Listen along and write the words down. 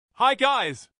Hi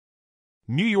guys!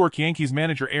 New York Yankees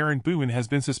manager Aaron Boone has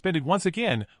been suspended once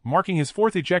again, marking his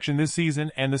fourth ejection this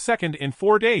season and the second in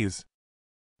 4 days.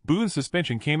 Boone's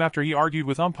suspension came after he argued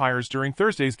with umpires during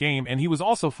Thursday's game, and he was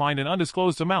also fined an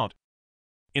undisclosed amount.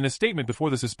 In a statement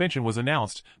before the suspension was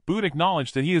announced, Boone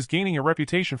acknowledged that he is gaining a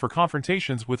reputation for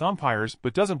confrontations with umpires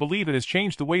but doesn't believe it has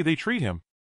changed the way they treat him.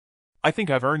 "I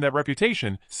think I've earned that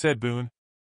reputation," said Boone.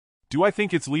 "Do I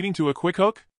think it's leading to a quick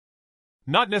hook?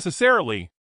 Not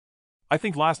necessarily. I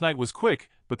think last night was quick,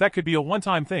 but that could be a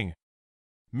one-time thing.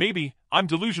 Maybe I'm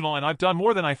delusional and I've done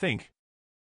more than I think."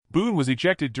 Boone was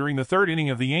ejected during the third inning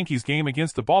of the Yankees game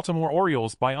against the Baltimore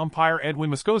Orioles by umpire Edwin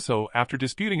Moscoso after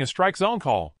disputing a strike zone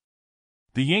call.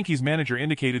 The Yankees manager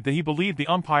indicated that he believed the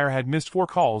umpire had missed 4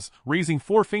 calls, raising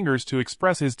 4 fingers to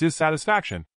express his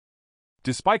dissatisfaction.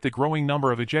 Despite the growing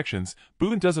number of ejections,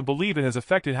 Boone doesn't believe it has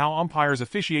affected how umpires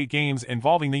officiate games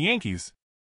involving the Yankees.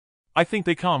 "I think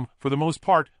they come, for the most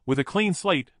part, with a clean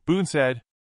slate," Boone said.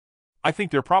 "I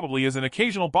think there probably is an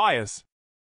occasional bias.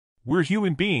 We're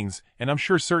human beings, and I'm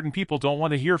sure certain people don't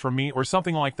want to hear from me or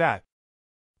something like that."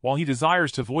 While he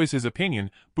desires to voice his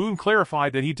opinion, Boone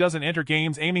clarified that he doesn't enter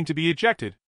games aiming to be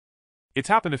ejected. "It's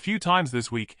happened a few times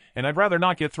this week, and I'd rather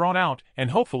not get thrown out,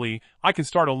 and hopefully, I can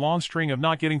start a long string of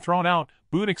not getting thrown out,"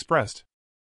 Boone expressed.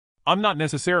 "I'm not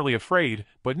necessarily afraid,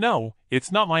 but no,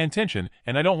 it's not my intention,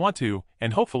 and I don't want to,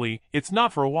 and hopefully, it's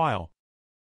not for a while."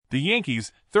 The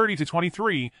Yankees,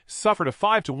 30-23, suffered a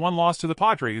 5-1 loss to the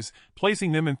Padres,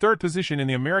 placing them in third position in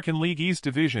the American League East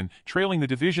Division, trailing the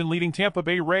division-leading Tampa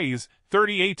Bay Rays,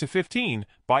 38-15,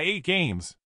 by 8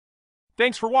 games.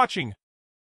 Thanks for watching.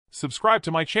 Subscribe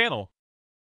to my channel.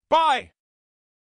 Bye!